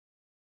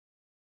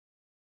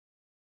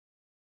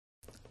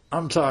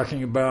I'm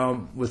talking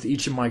about, with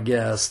each of my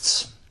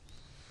guests,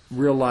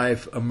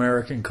 real-life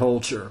American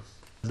culture.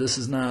 This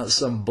is not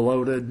some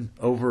bloated,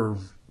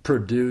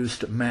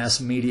 overproduced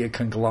mass media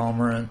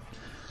conglomerate.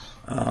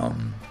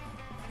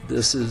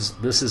 This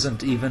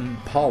isn't even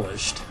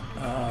polished.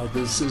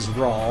 This is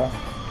raw.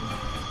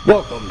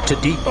 Welcome to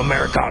Deep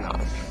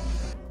Americana.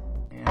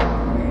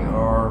 And we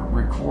are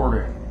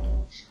recording.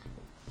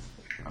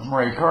 I'm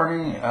Ray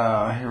Carney,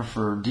 here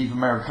for Deep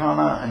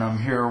Americana, and I'm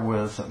here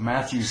with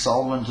Matthew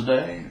Sullivan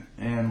today,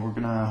 and we're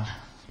going to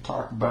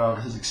talk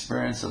about his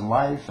experience in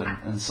life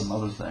and some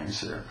other things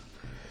here.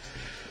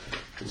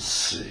 Let's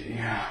see.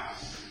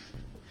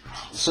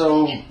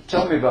 So,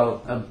 tell me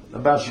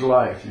about your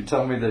life. You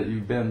tell me that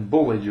you've been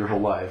bullied your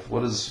whole life. What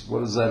does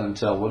that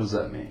entail? What does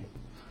that mean?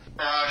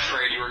 I'm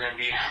afraid you were going to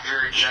be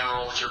very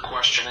general with your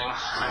questioning.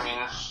 I mean,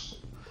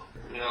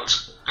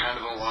 it's kind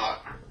of a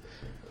lot.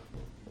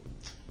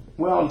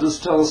 Well,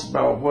 just tell us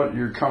about what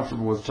you're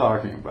comfortable with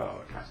talking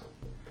about.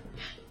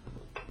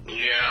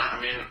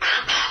 Yeah,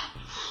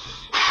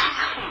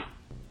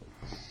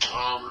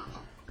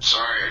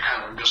 sorry,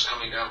 I'm just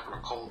coming down from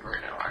a cold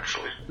right now,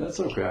 actually. That's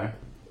okay.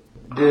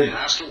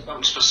 Ask me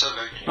something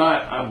specific.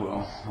 I will.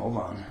 Hold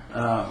on.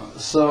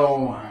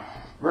 So,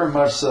 very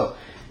much so.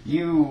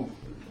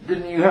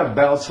 Didn't you have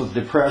bouts with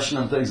depression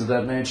and things of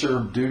that nature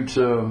due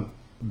to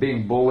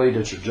being bullied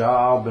at your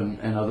job and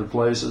other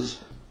places?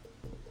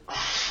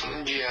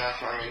 Yeah,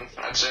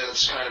 I'd say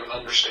that's kind of an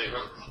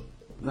understatement.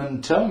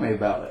 Then tell me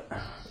about it.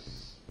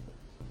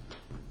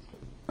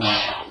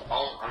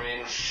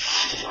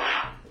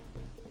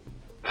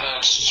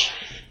 It's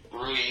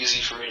really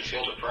easy for me to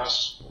feel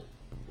depressed.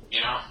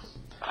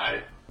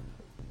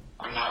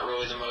 I'm not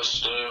really the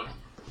most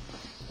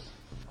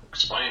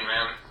explained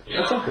man.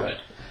 That's okay.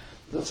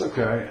 That's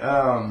okay.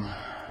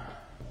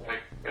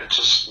 It's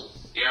just,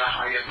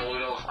 I get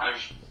bullied all.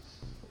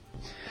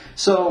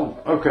 So,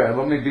 okay,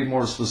 let me be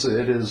more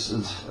specific.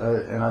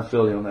 And I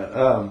feel you on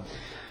that.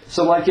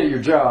 So, like at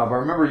your job, I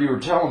remember you were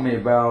telling me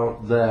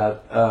about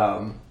that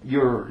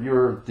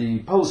you're at the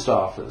post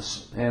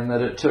office, and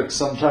that it took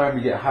some time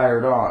to get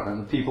hired on,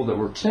 and the people that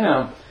were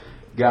temp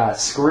got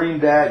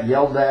screamed at,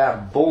 yelled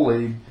at,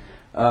 bullied,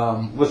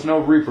 with no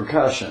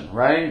repercussion,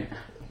 right?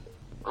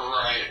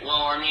 Right.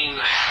 Well,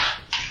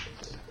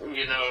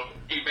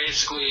 you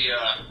basically,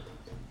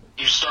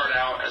 you start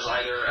out as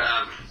either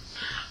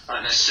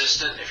an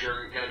assistant. If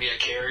you're going to be a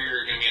carrier,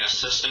 you're going to be an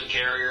assistant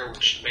carrier,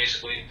 which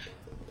basically,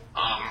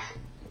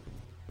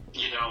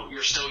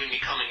 you're still going to be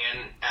coming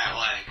in at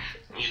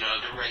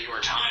the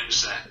regular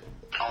times that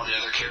all the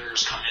other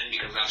carriers come in,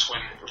 because that's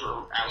when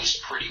we're at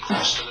least pretty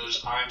close to those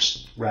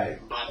times. Right.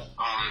 But,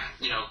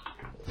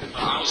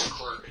 I was the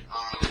clerk,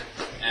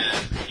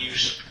 and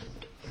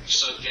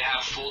so they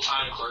have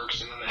full-time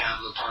clerks, and then they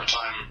have the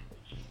part-time,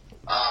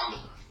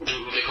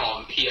 they call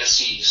them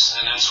PSCs,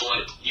 and that's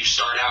what you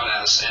start out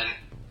as. And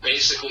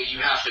basically, you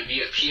have to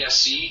be a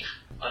PSC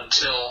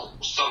until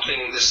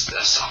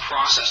a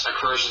process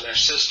occurs in their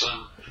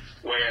system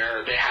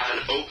where they have an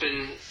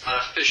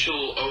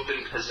official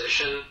open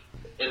position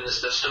in the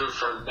system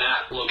for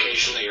that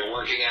location that you're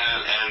working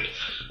at, and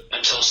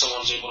until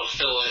someone's able to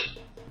fill it,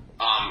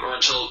 or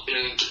until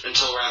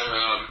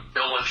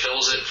no one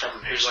fills it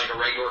from who's like a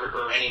regular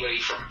or anybody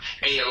from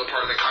any other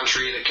part of the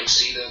country that can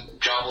see the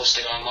job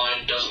listing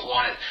online doesn't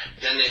want it,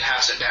 then they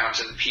pass it down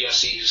to the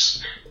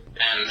PSEs.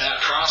 And that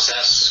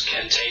process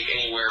can take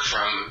anywhere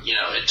from,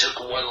 it took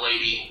one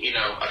lady,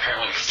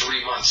 apparently like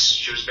 3 months.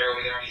 She was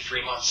barely there only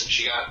 3 months, and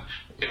she got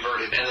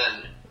converted. And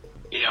then,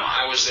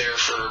 I was there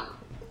for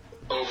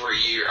over a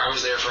year. I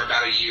was there for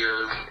about a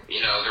year.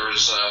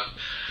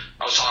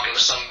 I was talking to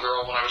some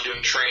girl when I was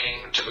doing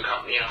training to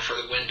become, for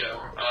the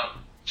window,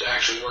 to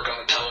actually work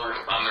on the teller.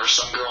 There was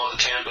some girl in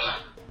the Tampa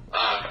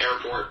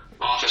airport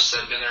office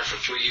that had been there for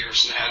 3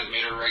 years and hadn't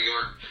made her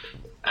regular.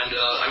 And,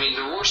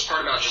 the worst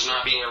part about just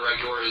not being a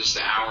regular is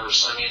the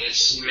hours.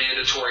 It's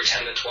mandatory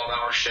 10 to 12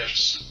 hour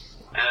shifts.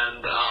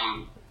 And,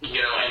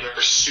 and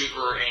they're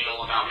super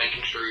anal about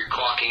making sure you're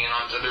clocking in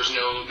on, there's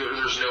no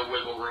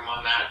wiggle room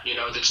on that.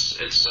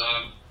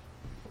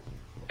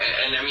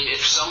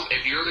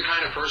 If you're the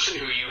kind of person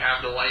who you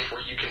have the life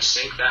where you can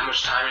sink that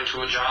much time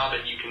into a job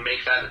and you can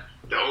make that,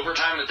 the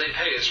overtime that they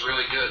pay is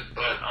really good.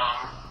 But,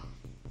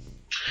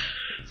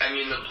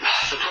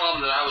 the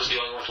problem that I was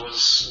dealing with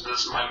was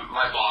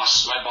my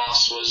boss. My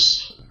boss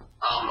was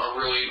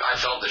I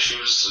felt that she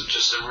was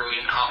just a really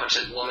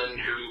incompetent woman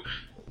who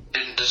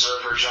didn't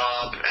deserve her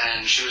job,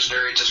 and she was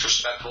very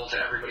disrespectful to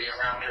everybody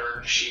around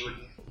her. She would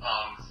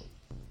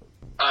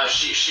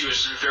she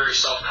was very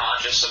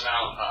self-conscious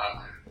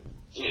about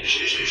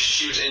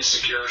she was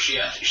insecure.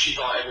 She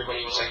thought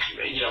everybody was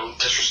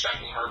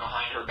disrespecting her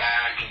behind her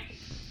back, and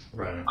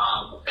right.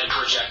 And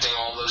projecting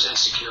all those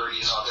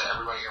insecurities onto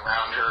everybody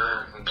around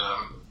her, and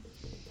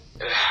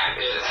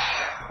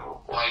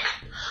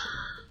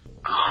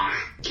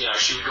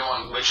she would go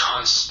on witch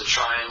hunts to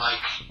try and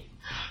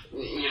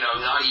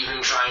not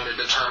even trying to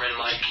determine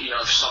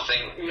if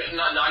something,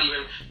 not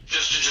even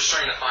just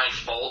trying to find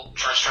fault,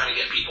 trying to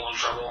get people in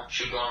trouble.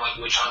 She would go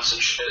on witch hunts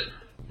and shit.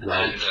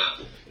 Right.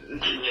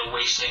 And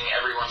wasting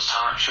everyone's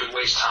time. Should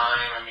waste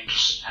time. I mean,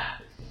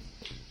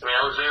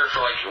 I was there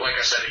for like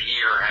I said, a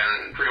year,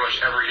 and pretty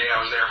much every day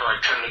I was there for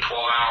like 10 to 12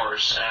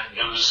 hours, and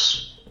it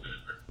was.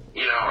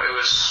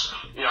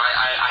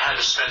 I had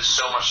to spend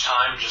so much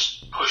time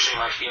just pushing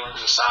my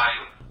feelings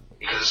aside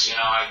because,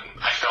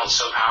 I felt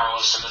so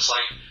powerless. And it's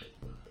like,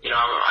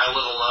 I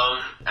live alone,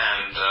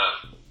 and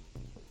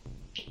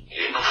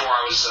before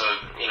I was,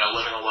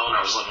 living alone,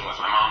 I was living with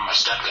my mom and my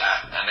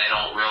stepdad, and they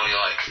don't really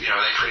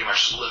they pretty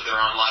much live their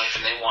own life,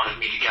 and they wanted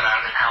me to get out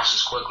of their house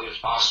as quickly as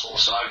possible.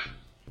 So I've,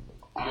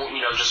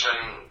 just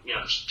been,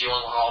 just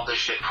dealing with all this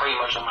shit pretty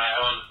much on my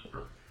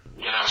own,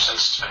 since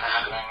it's been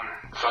happening.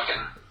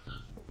 Fucking.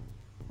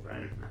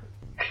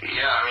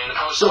 Yeah, I mean, the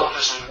post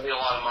office made a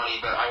lot of money,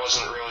 but I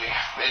wasn't really.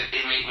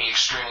 It made me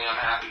extremely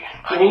unhappy.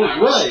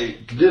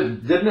 Right.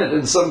 Didn't it,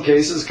 in some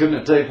cases, couldn't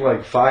it take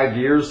like 5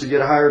 years to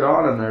get hired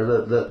on in there?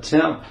 That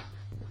temp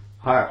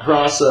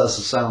process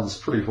sounds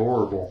pretty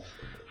horrible.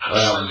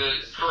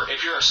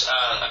 If you're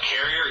a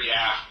carrier,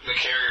 yeah, the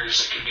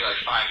carriers, it could be like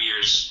 5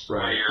 years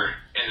where you're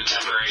in the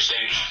temporary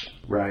stage.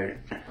 Right.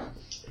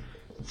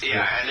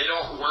 Yeah, and they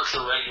don't work the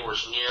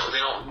regulars they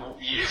don't,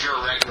 if you're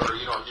a regular,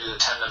 you don't do the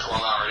 10 to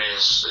 12 hour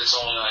days. It's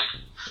only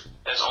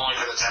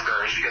for the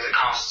temporaries because it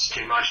costs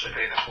too much to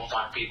pay the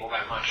full-time people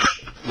that much.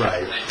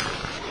 Right.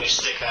 They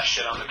stick that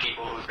shit on the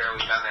people who've barely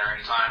been there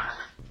any time,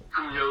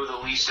 who know the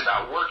least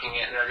about working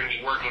it, and they're going to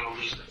be working the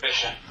least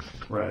efficient.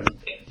 Right.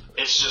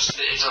 It's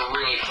a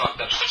really fucked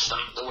up system,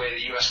 the way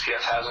the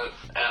USPS has it,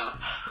 and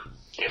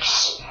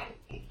it's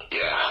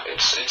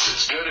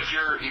good if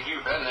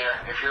you've been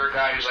there. If you're a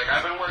guy who's like,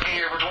 I've been working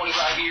here for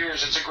 25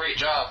 years, it's a great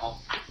job.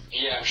 Well,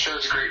 yeah, I'm sure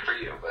it's great for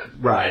you, but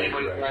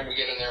anybody trying to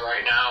get in there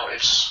right now,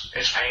 it's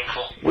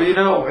painful.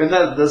 Well, and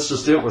that's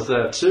just it with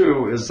that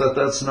too, is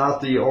that's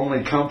not the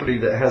only company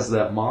that has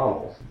that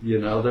model.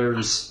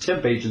 There's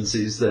temp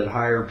agencies that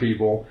hire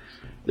people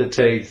that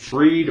take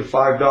 $3 to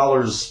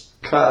 $5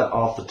 cut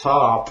off the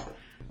top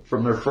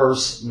from their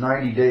first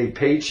 90-day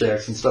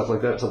paychecks and stuff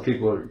like that till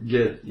people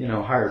get,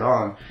 hired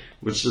on,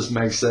 which just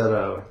makes it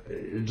a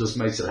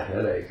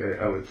headache,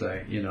 I would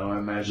think. I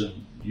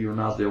imagine you're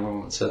not the only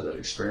one that's had that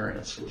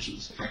experience, which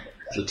is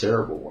a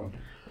terrible one.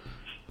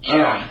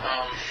 Yeah.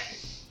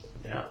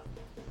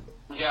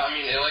 Yeah, I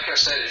mean, like I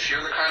said, if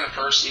you're the kind of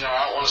person,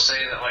 I don't want to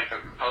say that, like, the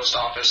post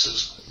office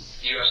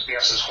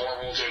USPS is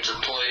horrible to its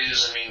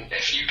employees. I mean,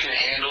 if you can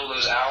handle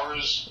those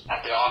hours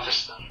at the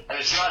office, and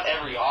it's not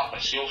every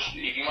office,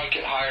 you might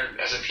get hired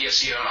as a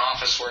PSC in an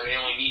office where they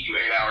only need you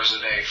 8 hours a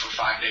day for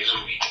 5 days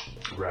a week.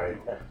 Right.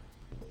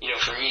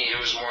 For me, it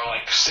was more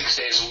like 6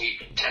 days a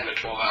week, 10 to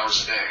 12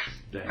 hours a day.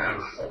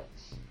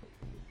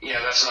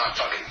 That's not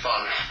fucking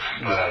fun.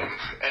 Right.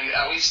 And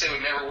at least they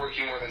would never work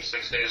you more than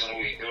 6 days in a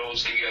week. They would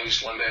always give you at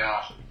least 1 day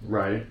off.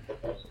 Right.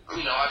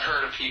 I've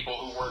heard of people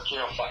who work,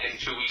 fucking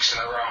 2 weeks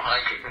in a row. I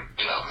could,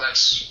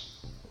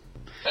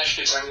 that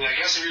shit's, I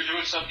guess if you're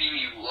doing something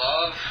you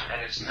love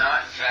and it's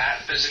not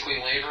that physically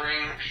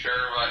laboring,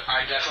 sure, but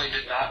I definitely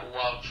did not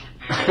love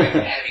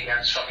moving heavy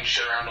ass fucking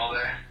shit around all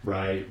day.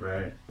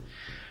 Right.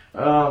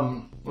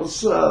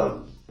 Let's, I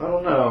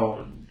don't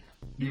know,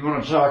 do you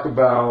want to talk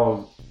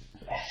about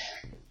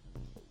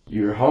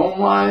your home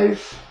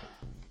life?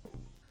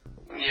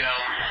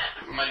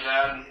 My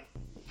dad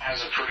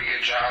has a pretty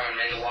good job and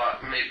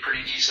made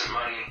pretty decent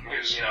money. He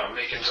was,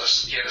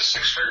 he had a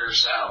six-figure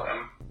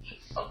salary,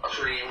 a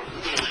pretty,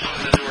 foot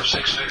in the door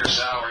six-figure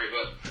salary,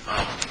 but,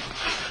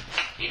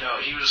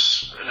 he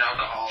was an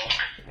alcoholic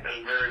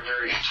and very,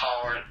 very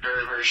tolerant,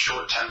 very, very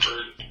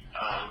short-tempered,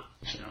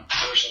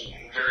 person,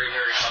 very,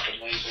 very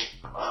fucking lazy.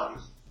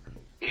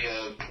 He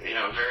had,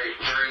 very,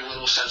 very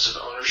little sense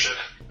of ownership,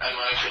 in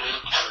my opinion,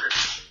 for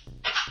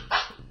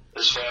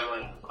his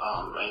family.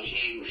 And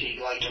he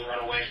liked to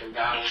run away from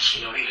battles.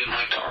 He didn't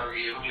like to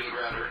argue. He would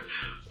rather,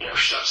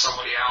 shut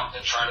somebody out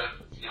than try to,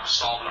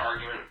 solve an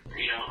argument,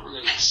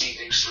 really see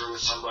things through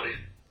with somebody.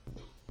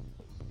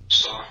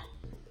 So,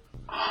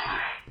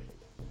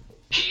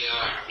 he,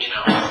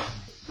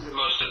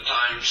 most of the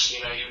times,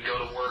 he'd go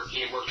to work,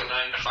 he'd work a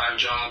 9 to 5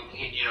 job,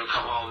 he'd,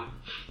 come home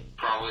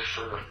probably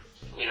for,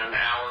 an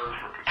hour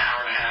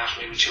and a half,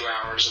 maybe 2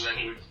 hours, and then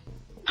he would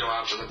go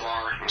out to the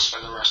bar and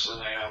spend the rest of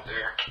the night out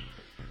there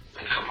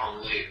and come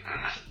home late,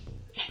 and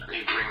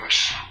he pretty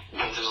much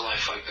lived his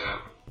life like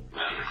that.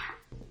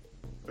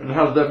 And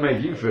how did that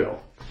make you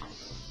feel?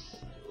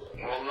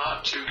 Well,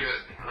 not too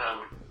good.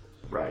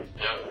 Right. It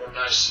would have been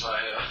nice if it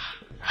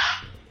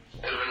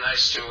would have been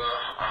nice to,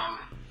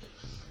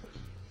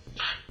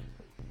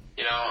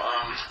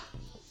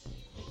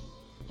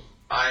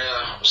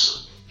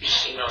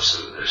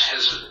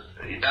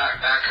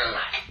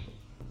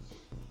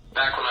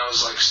 back when I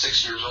was like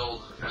 6 years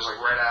old, it was like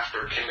right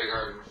after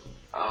kindergarten,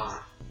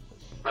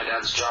 my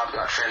dad's job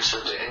got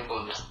transferred to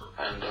England,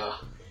 and,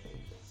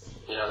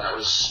 that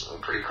was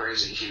pretty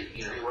crazy.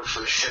 He worked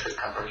for a shipping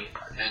company,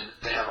 and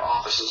they have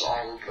offices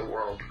all over the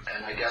world,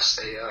 and I guess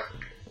they,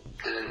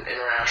 did an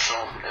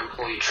international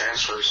employee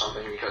transfer or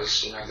something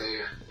because,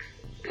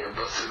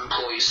 both the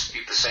employees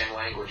speak the same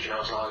language.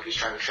 It's not like he's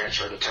trying to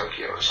transfer to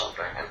Tokyo or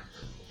something. And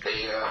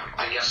they,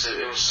 I guess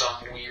it was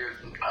some weird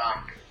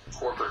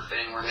corporate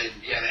thing where they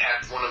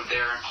had one of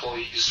their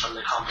employees from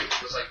the company.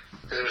 It was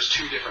because it was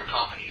two different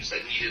companies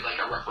that needed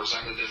a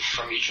representative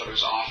from each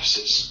other's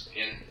offices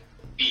in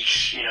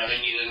each. They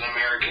needed an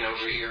American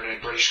over here and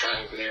a British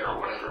guy over there or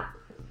whatever.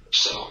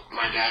 So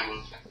my dad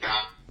was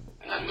that,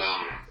 and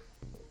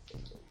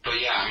but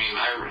yeah, I'm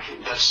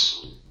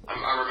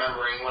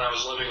remembering when I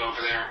was living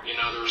over there.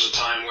 There was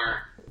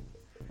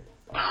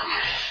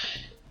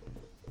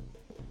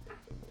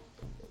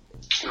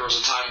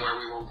a time where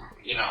we were,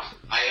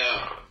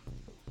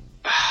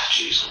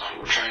 jeez,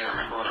 I'm trying to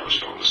remember what I was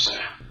going to say.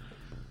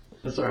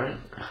 That's all right.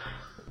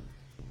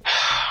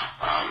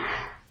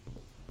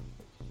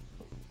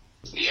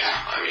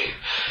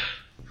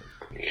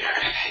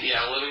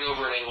 Living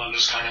over in England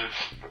is kind of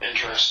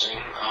interesting.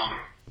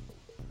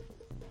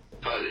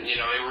 But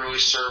it really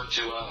served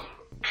to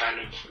kind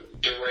of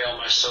derail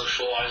my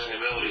socializing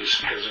abilities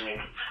because I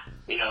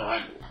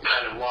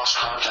kind of lost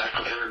contact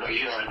with everybody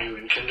who I knew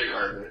in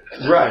kindergarten.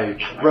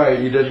 Right.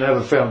 You didn't have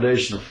a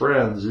foundation of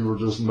friends. You were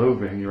just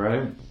moving,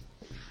 right?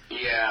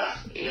 Yeah,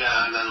 and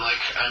then I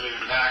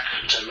moved back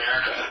to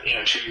America,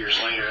 2 years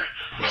later.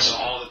 So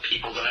all the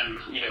people that I,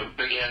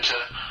 began to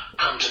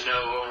come to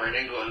know over in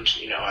England,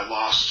 I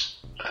lost.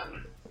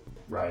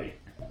 Right.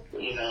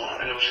 And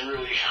it was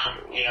really,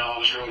 it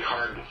was really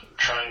hard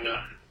trying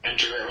to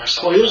integrate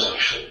myself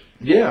socially.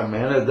 Yeah,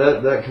 man,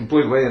 that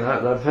completely, and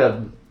I've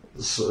had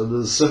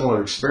the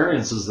similar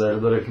experiences there,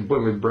 that it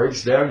completely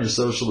breaks down your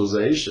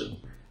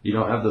socialization. You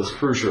don't have those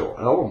crucial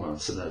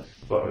elements, and it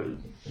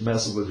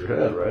messes with your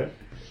head, right?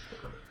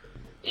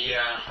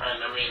 Yeah,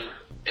 and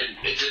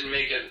it didn't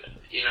make it,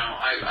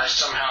 I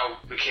somehow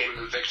became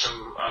the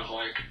victim of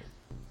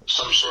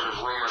some sort of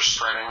rumor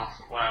spreading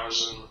when I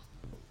was in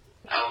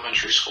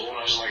elementary school, when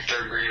I was in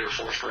 3rd grade or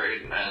 4th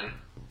grade, and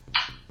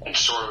it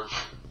sort of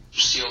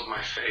sealed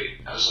my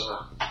fate as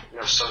a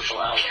social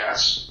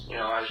outcast.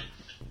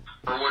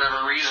 For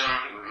whatever reason,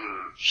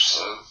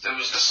 so it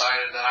was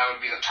decided that I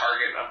would be the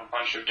target of a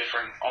bunch of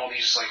different, all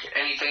these,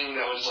 anything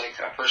that was a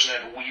person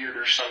had weird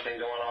or something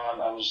going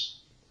on. I was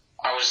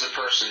the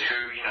person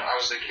who, I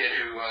was the kid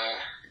who,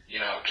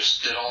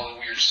 just did all the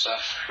weird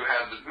stuff, who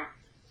had the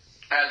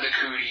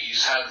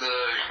cooties, had the,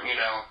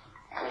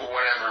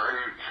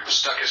 whatever, who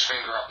stuck his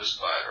finger up his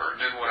butt or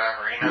did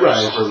whatever,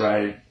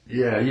 Right.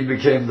 Yeah, you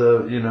became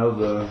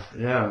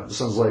it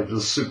sounds like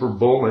the super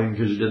bullying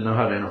because you didn't know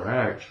how to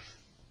interact.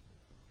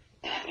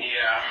 Yeah,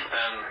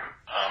 and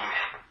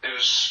it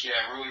was,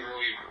 really,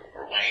 really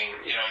lame.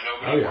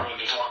 Nobody wanted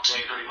to talk to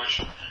me pretty much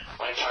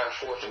my entire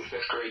 4th and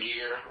 5th grade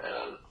year,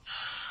 and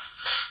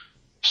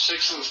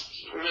 6th and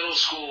middle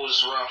school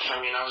was rough.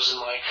 I was in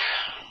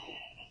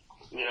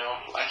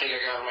I think I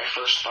got in my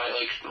first fight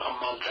a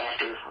month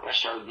after I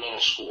started middle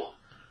school,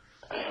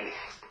 and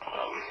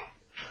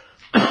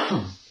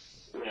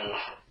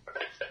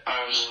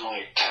I was in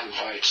 10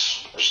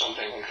 fights or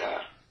something like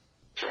that.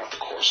 Throughout the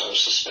course, I was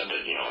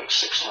suspended,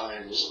 6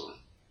 times, and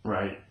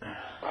right.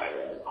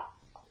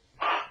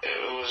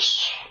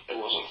 It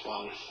wasn't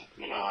fun,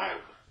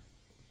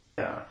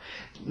 Yeah.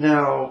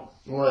 Now,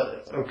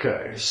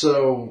 okay,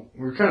 so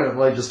we're kind of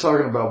just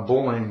talking about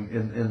bullying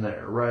in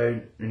there,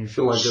 right? And you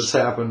feel like this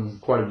happened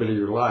quite a bit of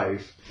your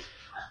life.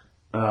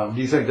 Do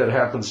you think that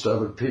happens to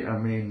other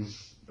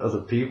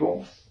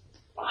people?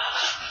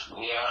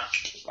 Yeah,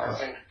 I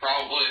think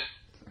probably.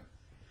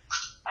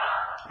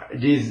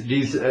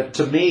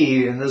 To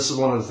me, and this is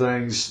one of the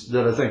things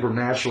that I think we're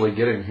naturally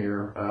getting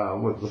here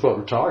with what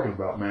we're talking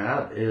about,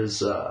 Matt, is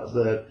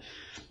that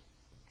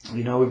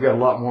we've got a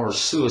lot more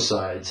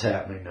suicides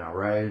happening now,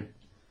 right?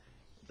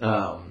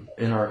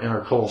 In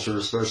our culture,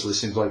 especially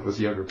seems like with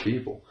younger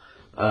people,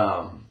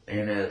 and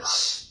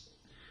it's.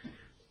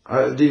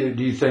 Do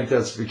you think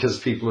that's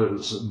because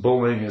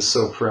bullying is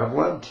so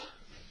prevalent?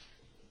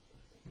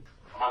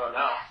 I don't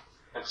know.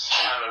 It's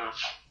kind of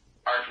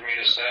hard for me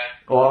to say.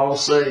 Well, I'll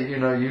say,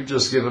 you've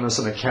just given us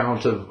an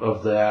account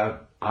of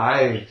that.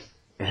 I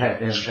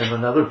am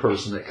another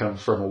person that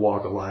comes from a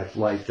walk of life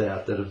like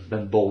that have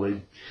been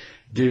bullied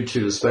due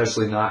to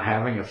especially not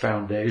having a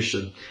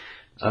foundation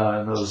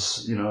in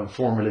those,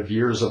 formative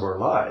years of our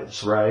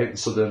lives, right?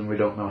 So then we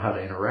don't know how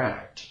to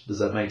interact. Does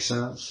that make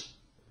sense?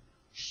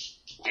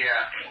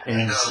 Yeah.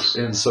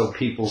 And so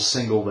people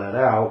single that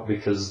out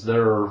because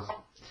they're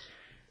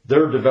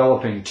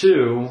developing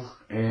too,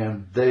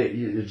 and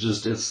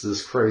it's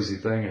this crazy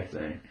thing, I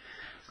think.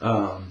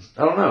 I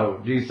don't know.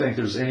 Do you think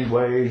there's any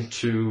way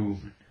to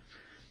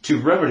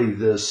remedy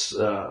this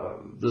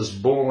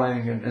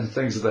bullying and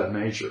things of that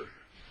nature?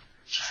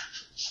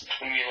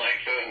 You mean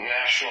the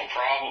national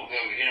problem, the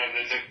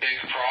big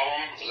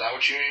problem? Is that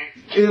what you mean?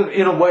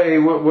 In a way,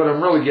 what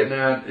I'm really getting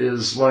at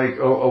is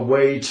a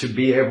way to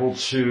be able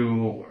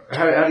to.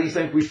 How do you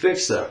think we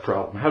fix that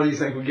problem? How do you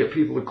think we get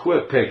people to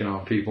quit picking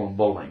on people and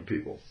bullying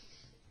people?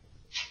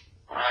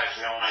 I have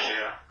no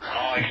idea.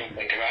 All I can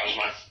think about is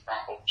my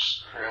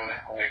problems, really.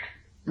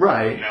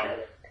 Right.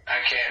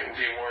 I can't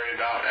be worried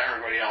about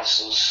everybody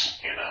else's,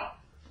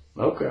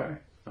 Okay.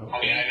 I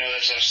mean, I know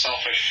that's a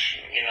selfish,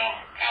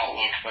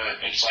 outlook,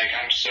 but it's like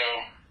I'm so,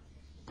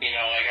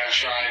 like I've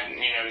tried,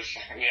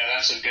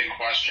 that's a big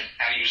question.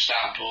 How do you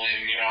stop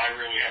bullying? I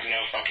really have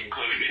no fucking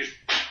clue, dude.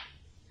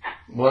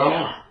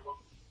 Well,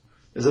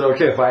 is it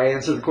okay if I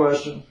answer the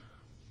question?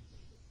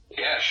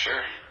 Yeah,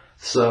 sure.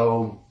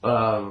 So,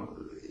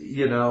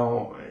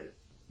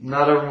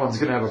 not everyone's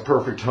going to have a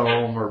perfect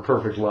home or a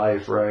perfect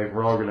life, right?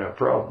 We're all going to have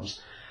problems.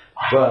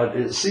 But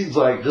it seems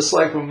like, just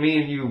like when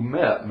me and you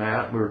met,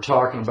 Matt, we were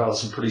talking about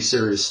some pretty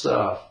serious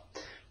stuff,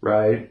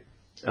 right?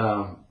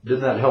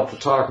 Didn't that help to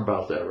talk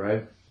about that,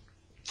 right?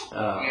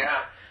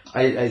 Yeah.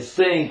 I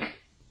think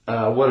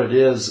what it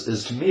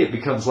is to me, it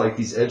becomes like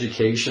these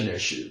education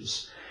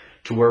issues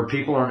to where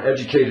people aren't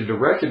educated to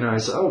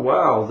recognize, oh,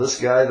 wow, this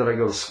guy that I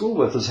go to school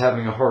with is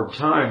having a hard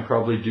time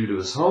probably due to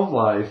his home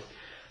life.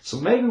 So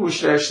maybe we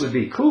should actually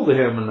be cool to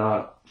him and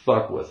not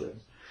fuck with him.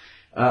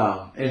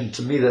 And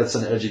to me, that's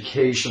an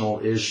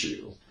educational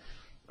issue.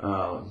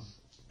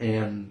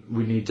 And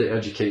we need to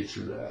educate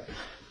through that.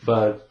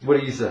 But what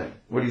do you think?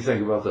 What do you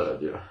think about that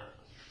idea?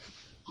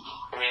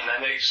 I mean, that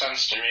makes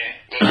sense to me.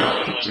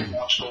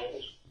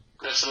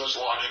 That's the most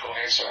logical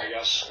answer, I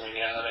guess. I mean,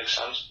 yeah, that makes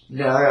sense.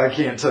 Yeah, I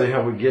can't tell you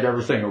how we get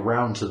everything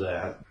around to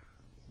that.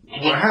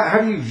 Well,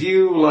 how do you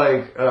view,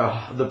 like,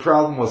 the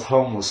problem with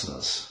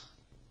homelessness?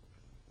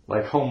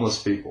 Like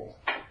homeless people.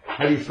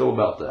 How do you feel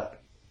about that?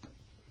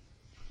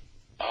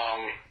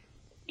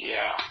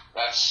 Yeah,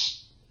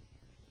 that's,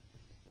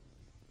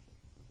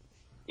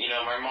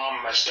 my mom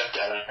and my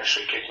stepdad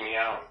actually kicked me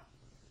out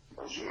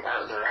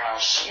of their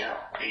house,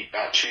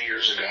 about 2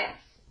 years ago.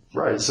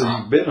 Right, so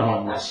you've been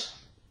homeless.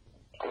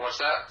 What's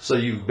that? So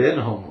you've been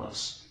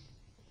homeless.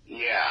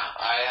 Yeah,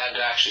 I had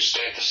to actually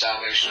stay at the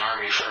Salvation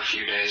Army for a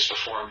few days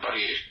before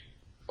Buddy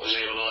was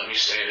able to let me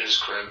stay at his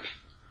crib,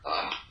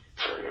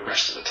 for the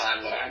rest of the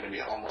time that I had to be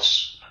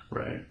homeless.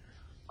 Right.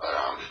 But,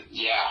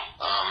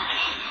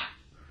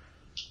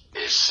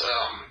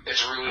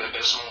 it's really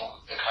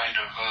abysmal, the kind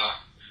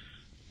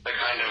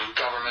of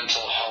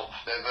governmental help,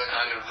 the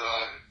kind of,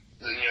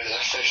 the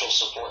official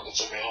support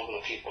that's available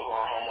to people who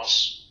are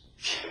homeless,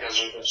 because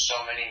there's so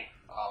many,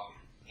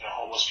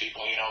 homeless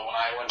people. When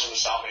I went to the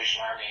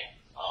Salvation Army,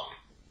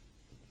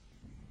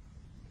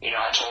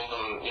 I told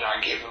them,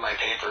 I gave them my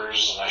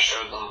papers and I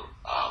showed them,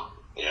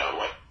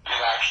 what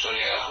had actually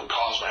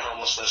caused my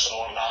homelessness and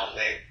whatnot.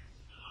 And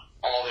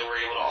all they were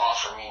able to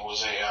offer me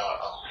was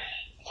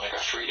like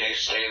a 3-day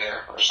stay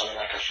there, or something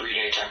like a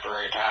 3-day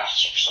temporary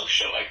pass or some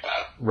shit like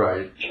that.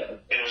 Right.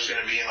 It was going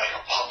to be in like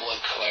a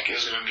public, it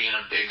was going to be in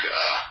a big,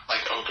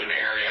 open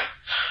area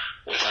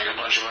with like a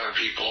bunch of other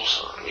people,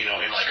 in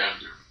like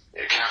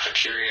a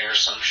cafeteria or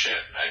some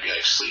shit. I'd be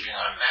like sleeping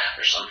on a mat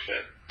or some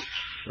shit.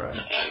 Right.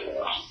 And,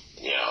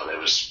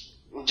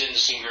 it didn't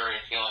seem very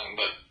appealing,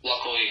 but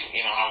luckily,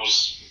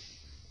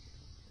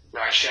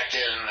 I checked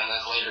in, and then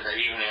later that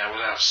evening I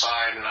was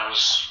outside and I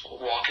was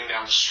walking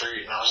down the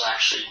street, and I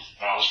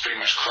was pretty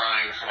much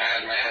crying. I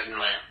had my head in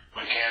my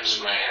hands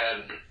in my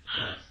head.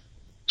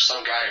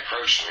 Some guy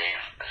approached me,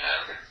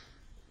 and,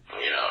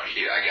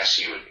 I guess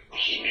he knew that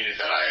he knew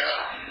that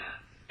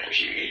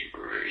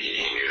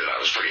I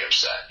was pretty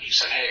upset. He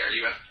said, "Hey, are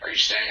you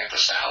staying at the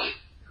Sally?"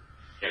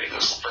 And that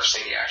was the first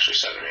thing he actually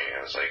said to me.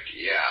 I was like,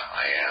 "Yeah,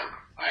 I am.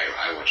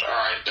 I was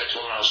alright. I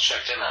told him I was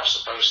checked in. I was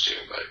supposed to,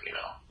 but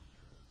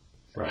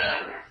Right.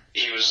 And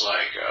he was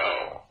like,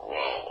 "Oh,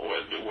 well,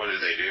 what did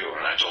they do?"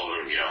 And I told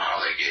him, how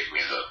they gave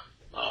me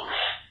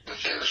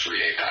the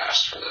 3-day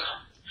pass for the,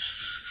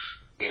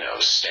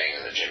 staying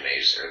in the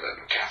gymnasium or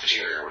the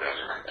cafeteria or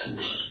whatever. And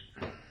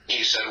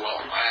he said,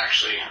 "Well, I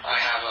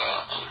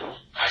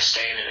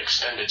stay in an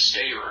extended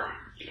stay room,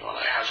 and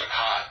I have a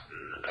cot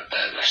and a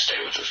bed, and I stay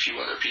with a few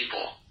other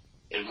people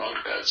in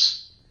bunk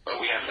beds. But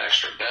we have an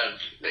extra bed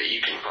that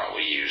you can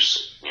probably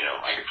use.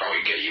 I could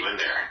probably get you in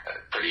there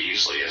pretty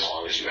easily as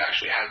long as you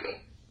actually have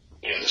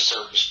the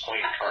service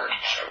point card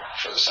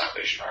for the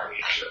Salvation Army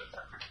and shit."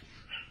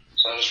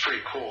 So that was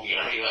pretty cool. He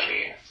let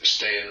me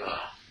stay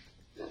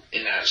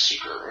in that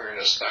secret room, in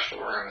a special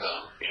room,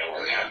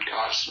 where they had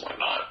cots and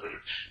whatnot,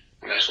 and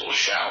a nice little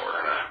shower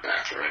and a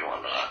bathroom and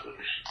whatnot. And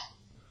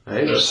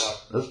Hey,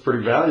 that's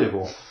pretty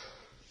valuable.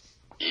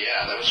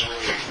 yeah, that was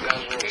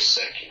really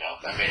sick.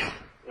 That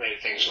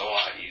made things a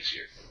lot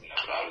easier.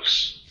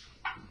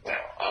 But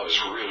I was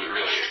really,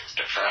 really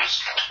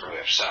depressed. I was really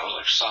upset. I was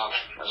like sobbing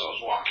as I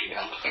was walking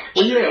down the thing.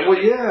 Well,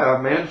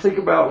 yeah, man. Think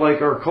about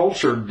like our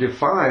culture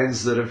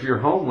defines that if you're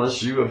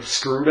homeless, you have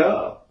screwed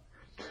up.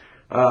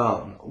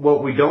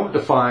 What we don't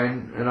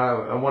define, and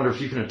I wonder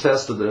if you can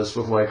attest to this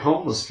with like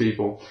homeless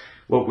people,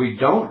 what we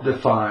don't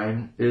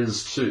define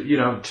is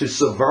to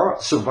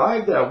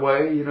survive that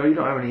way, you don't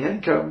have any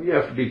income, you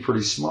have to be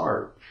pretty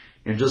smart.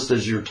 And just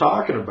as you're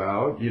talking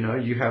about,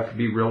 you have to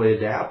be really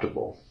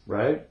adaptable,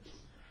 right?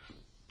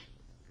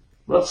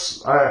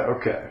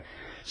 Okay.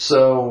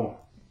 So,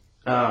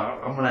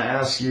 I'm going to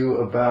ask you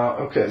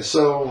about,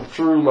 so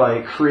through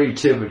like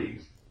creativity,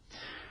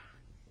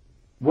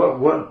 how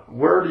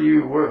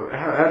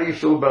do you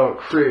feel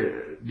about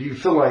do you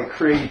feel like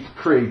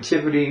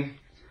creativity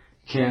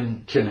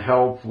can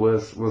help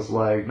with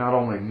like not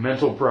only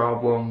mental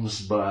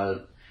problems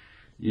but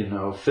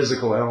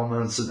physical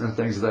elements and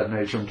things of that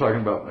nature. I'm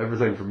talking about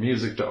everything from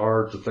music to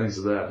art to things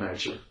of that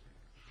nature.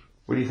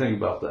 What do you think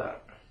about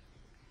that?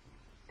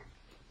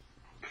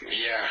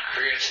 Yeah,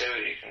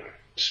 creativity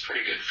is a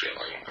pretty good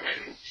feeling. I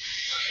mean,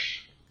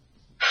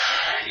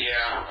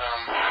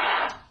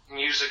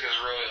 music is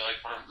really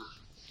like one of the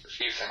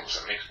few things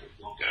that makes me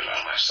feel good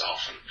about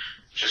myself and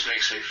just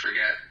makes me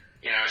forget.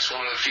 It's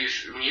one of the few.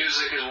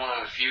 Music is one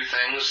of the few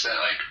things that,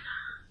 like,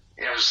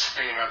 I was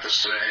thinking about this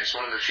today. It's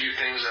one of the few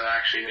things that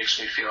actually makes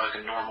me feel like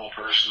a normal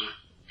person.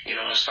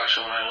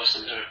 Especially when I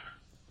listen to,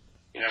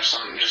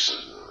 some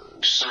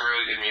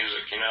really good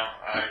music.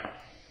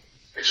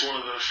 It's one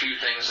of the few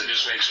things that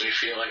just makes me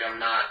feel like I'm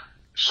not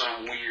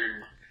some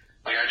weird,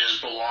 like I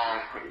just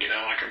belong.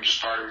 Like I'm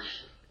just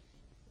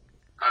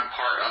I'm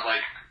part of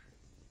like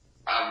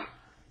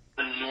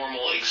a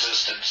normal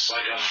existence,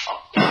 like a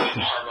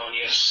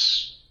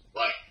harmonious,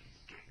 like,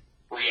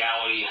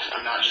 reality.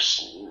 I'm not a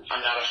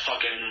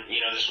fucking,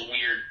 this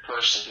weird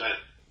person that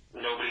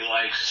nobody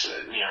likes,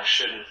 that, I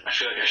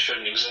feel like I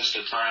shouldn't exist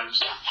at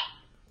times.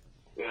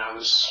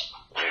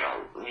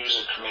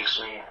 Music makes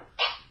me,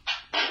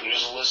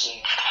 just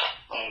listening,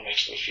 it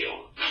makes me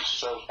feel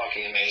so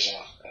fucking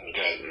amazing and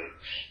good. And,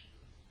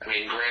 I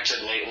mean,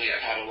 granted, lately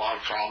I've had a lot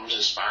of problems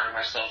inspiring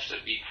myself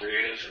to be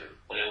creative and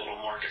play a little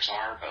more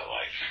guitar, but,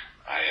 like,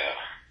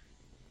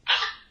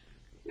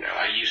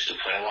 I used to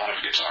play a lot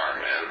of guitar,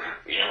 man.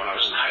 When I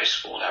was in high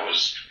school, that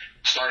was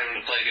starting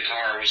to play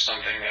guitar was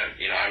something that,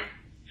 I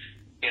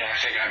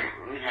think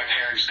my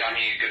parents got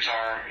me a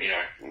guitar,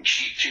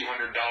 cheap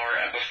 $200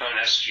 Epiphone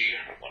SG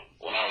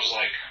when I was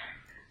like,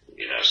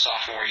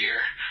 sophomore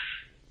year,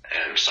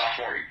 and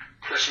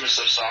Christmas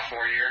of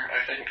sophomore year,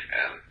 I think.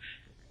 And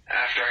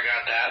after I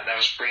got that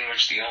was pretty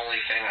much the only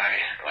thing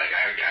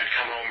I'd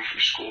come home from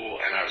school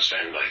and I would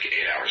spend like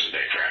 8 hours a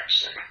day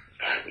practicing.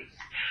 I would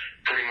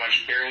pretty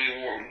much barely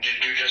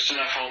do just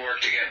enough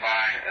homework to get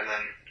by and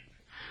then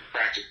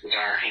practice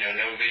guitar.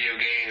 No video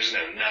games,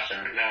 no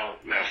nothing, no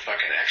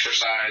fucking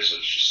exercise.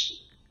 It's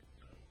just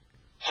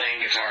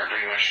playing guitar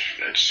pretty much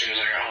as soon as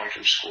I got home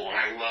from school, and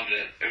I loved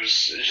it. It was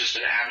just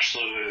an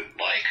absolute,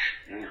 like,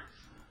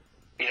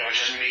 it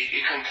just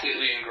it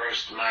completely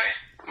engrossed my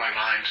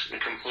mind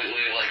and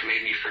completely, like,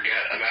 made me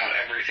forget about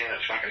everything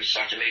that fucking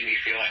sucked. It made me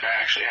feel like I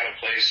actually had a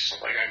place,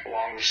 like I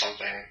belonged to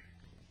something.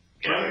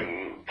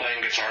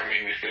 Playing guitar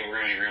made me feel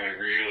really, really,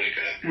 really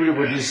good.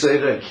 Would you say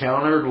that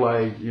countered,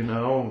 like,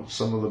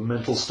 some of the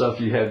mental stuff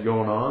you had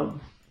going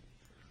on?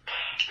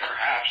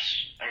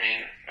 Perhaps. I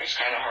mean, it's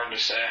kind of hard to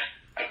say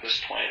at this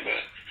point,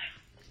 but,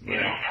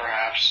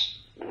 perhaps.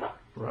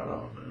 Right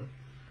on, man.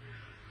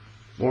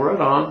 Well,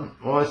 right on.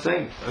 Well, I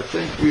think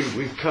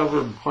we've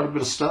covered quite a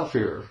bit of stuff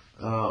here.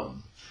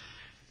 And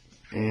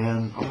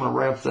I'm going to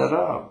wrap that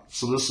up.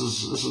 So this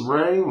is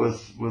Ray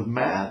with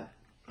Matt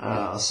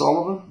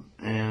Sullivan,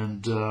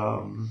 and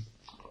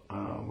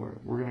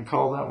we're going to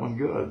call that one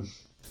good.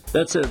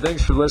 That's it.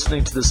 Thanks for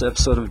listening to this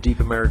episode of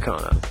Deep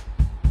Americana.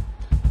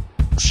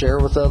 Share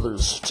with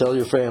others. Tell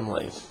your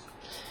family.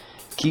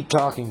 Keep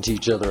talking to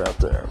each other out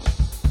there.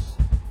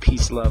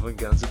 Peace, love, and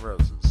Guns N'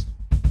 Roses.